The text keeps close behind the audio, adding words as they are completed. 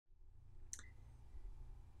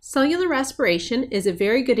Cellular respiration is a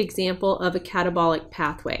very good example of a catabolic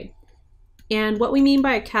pathway. And what we mean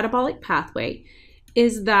by a catabolic pathway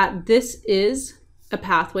is that this is a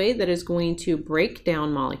pathway that is going to break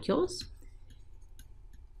down molecules.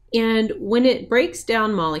 And when it breaks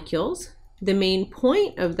down molecules, the main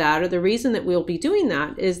point of that, or the reason that we'll be doing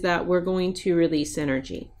that, is that we're going to release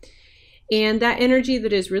energy. And that energy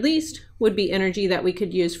that is released would be energy that we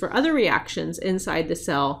could use for other reactions inside the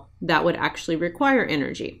cell that would actually require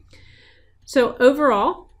energy. So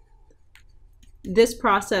overall, this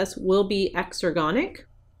process will be exergonic.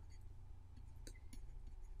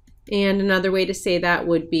 And another way to say that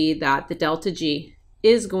would be that the delta G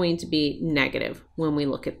is going to be negative when we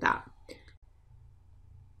look at that.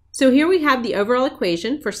 So here we have the overall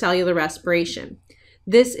equation for cellular respiration.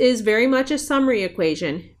 This is very much a summary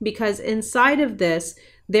equation because inside of this,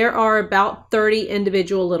 there are about 30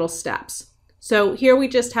 individual little steps. So here we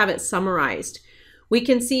just have it summarized. We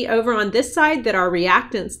can see over on this side that our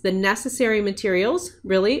reactants, the necessary materials,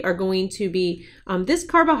 really are going to be this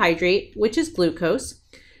carbohydrate, which is glucose.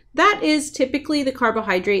 That is typically the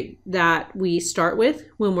carbohydrate that we start with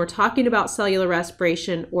when we're talking about cellular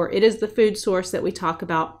respiration, or it is the food source that we talk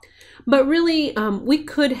about. But really, we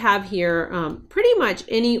could have here pretty much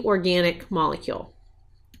any organic molecule.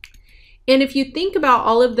 And if you think about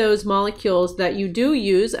all of those molecules that you do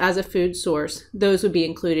use as a food source, those would be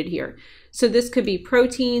included here. So this could be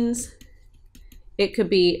proteins, it could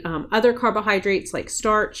be other carbohydrates like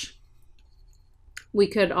starch. We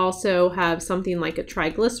could also have something like a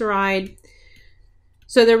triglyceride.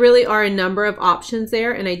 So there really are a number of options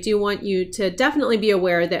there, and I do want you to definitely be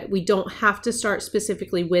aware that we don't have to start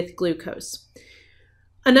specifically with glucose.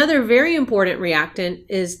 Another very important reactant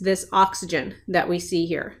is this oxygen that we see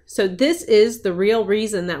here. So this is the real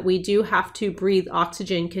reason that we do have to breathe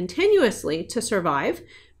oxygen continuously to survive,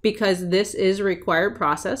 because this is a required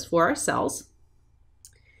process for our cells.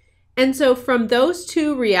 And so from those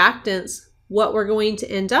two reactants, what we're going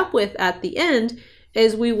to end up with at the end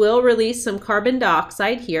is we will release some carbon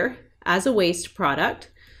dioxide here as a waste product.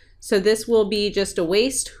 So this will be just a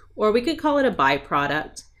waste, or we could call it a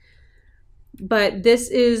byproduct. But this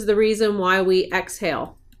is the reason why we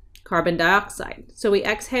exhale carbon dioxide. So we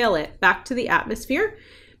exhale it back to the atmosphere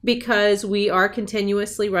because we are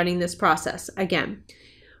continuously running this process. Again,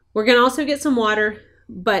 we're going to also get some water,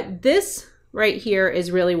 but this right here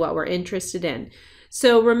is really what we're interested in.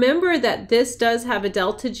 So remember that this does have a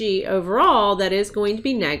delta G overall that is going to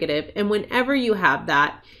be negative, and whenever you have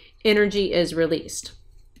that, energy is released.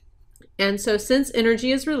 And so since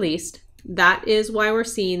energy is released, that is why we're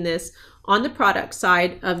seeing this on the product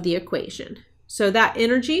side of the equation. So that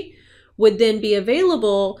energy would then be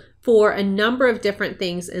available for a number of different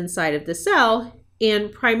things inside of the cell,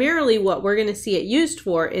 and primarily what we're going to see it used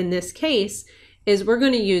for in this case is we're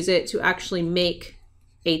going to use it to actually make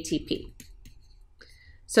ATP.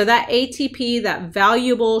 So that ATP, that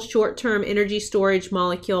valuable short-term energy storage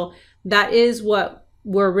molecule, that is what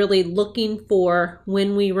we're really looking for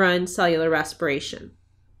when we run cellular respiration.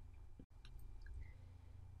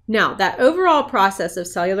 Now, that overall process of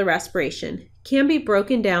cellular respiration can be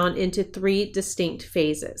broken down into 3 distinct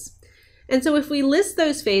phases. And so if we list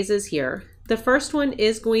those phases here, the first one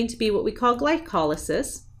is going to be what we call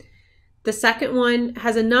glycolysis. The second one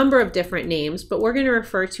has a number of different names, but we're going to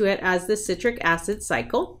refer to it as the citric acid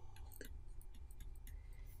cycle.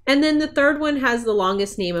 And then the third one has the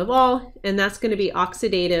longest name of all, and that's going to be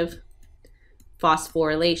oxidative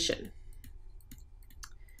phosphorylation.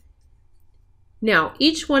 Now,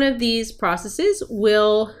 each one of these processes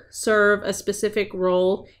will serve a specific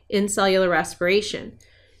role in cellular respiration.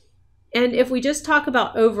 And if we just talk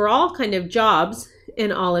about overall kind of jobs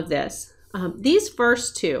in all of this, these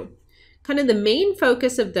first two, kind of the main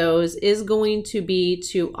focus of those is going to be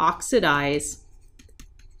to oxidize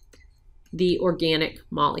the organic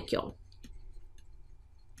molecule.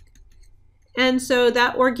 And so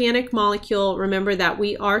that organic molecule, remember that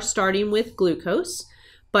we are starting with glucose,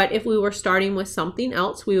 but if we were starting with something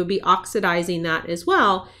else, we would be oxidizing that as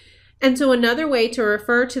well. And so another way to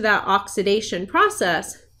refer to that oxidation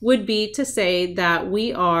process would be to say that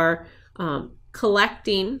we are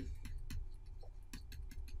collecting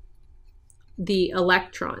the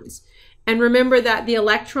electrons. And remember that the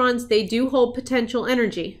electrons, they do hold potential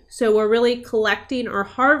energy. So we're really collecting or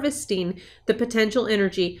harvesting the potential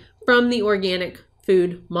energy from the organic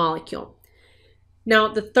food molecule. Now,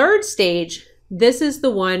 the third stage, this is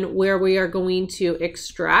the one where we are going to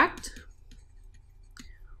extract,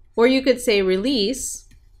 or you could say release,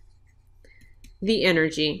 the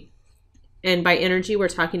energy. And by energy, we're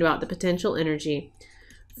talking about the potential energy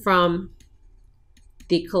from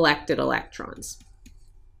the collected electrons.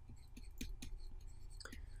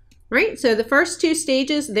 right? So the first two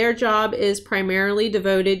stages, their job is primarily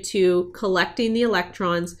devoted to collecting the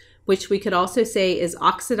electrons, which we could also say is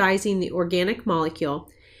oxidizing the organic molecule.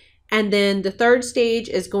 And then the third stage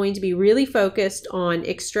is going to be really focused on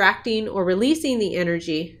extracting or releasing the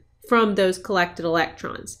energy from those collected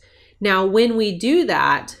electrons. Now, when we do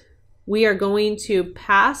that, we are going to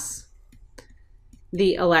pass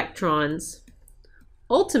the electrons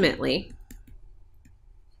ultimately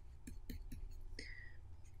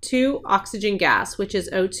to oxygen gas, which is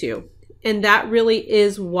O2. And that really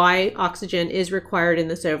is why oxygen is required in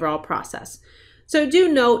this overall process. So do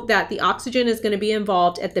note that the oxygen is going to be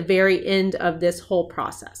involved at the very end of this whole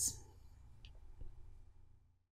process.